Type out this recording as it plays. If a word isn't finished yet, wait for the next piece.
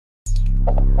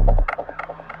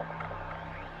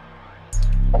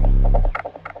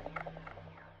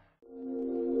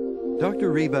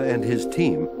Dr. Riba and his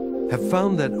team have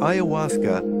found that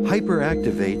ayahuasca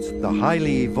hyperactivates the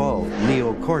highly evolved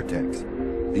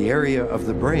neocortex, the area of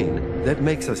the brain that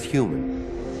makes us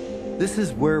human. This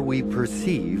is where we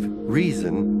perceive,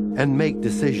 reason, and make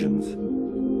decisions.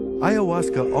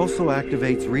 Ayahuasca also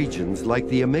activates regions like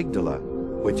the amygdala,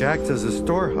 which acts as a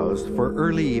storehouse for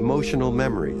early emotional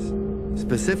memories,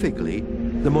 specifically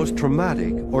the most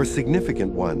traumatic or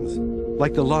significant ones,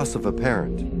 like the loss of a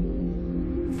parent.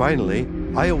 Finally,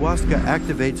 ayahuasca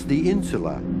activates the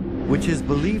insula, which is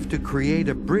believed to create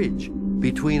a bridge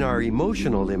between our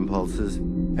emotional impulses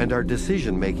and our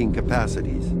decision-making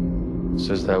capacities.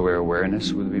 So is that where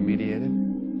awareness would be mediated?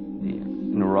 The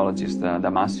neurologist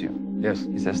Damasio, Yes.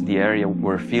 he says the area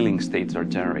where feeling states are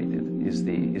generated is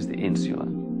the insula.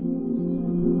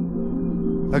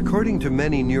 According to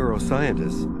many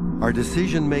neuroscientists, our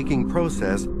decision-making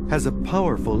process has a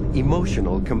powerful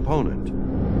emotional component.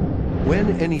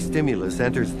 When any stimulus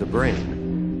enters the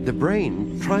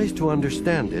brain tries to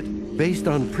understand it based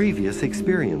on previous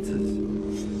experiences.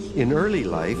 In early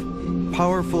life,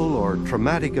 powerful or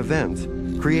traumatic events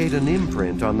create an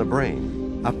imprint on the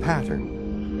brain, a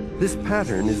pattern. This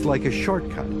pattern is like a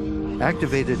shortcut,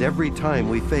 activated every time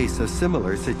we face a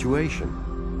similar situation.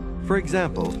 For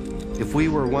example, if we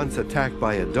were once attacked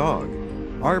by a dog,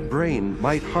 our brain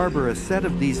might harbor a set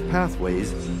of these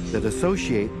pathways that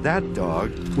associate that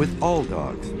dog with all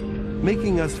dogs,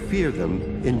 making us fear them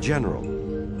in general.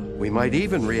 We might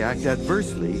even react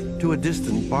adversely to a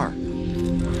distant bark.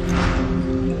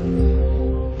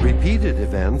 Repeated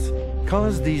events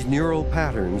cause these neural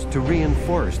patterns to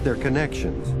reinforce their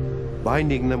connections,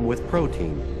 binding them with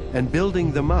protein and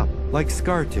building them up like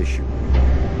scar tissue.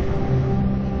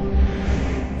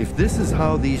 If this is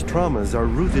how these traumas are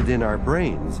rooted in our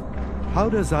brains, how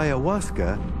does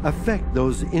ayahuasca affect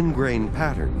those ingrained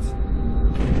patterns?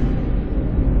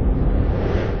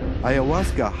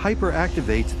 Ayahuasca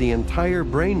hyperactivates the entire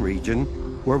brain region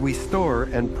where we store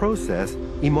and process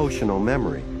emotional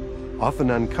memory, often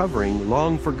uncovering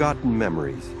long-forgotten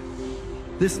memories.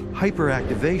 This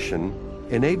hyperactivation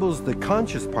enables the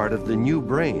conscious part of the new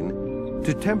brain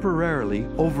to temporarily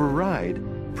override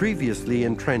previously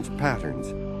entrenched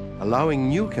patterns, allowing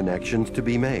new connections to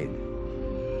be made.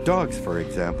 Dogs, for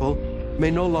example, may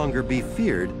no longer be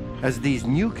feared as these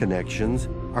new connections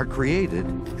are created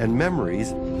and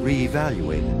memories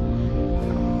re-evaluated.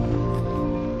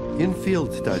 In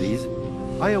field studies,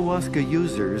 ayahuasca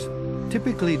users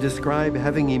typically describe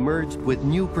having emerged with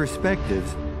new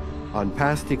perspectives on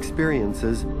past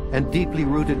experiences and deeply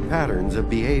rooted patterns of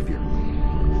behavior.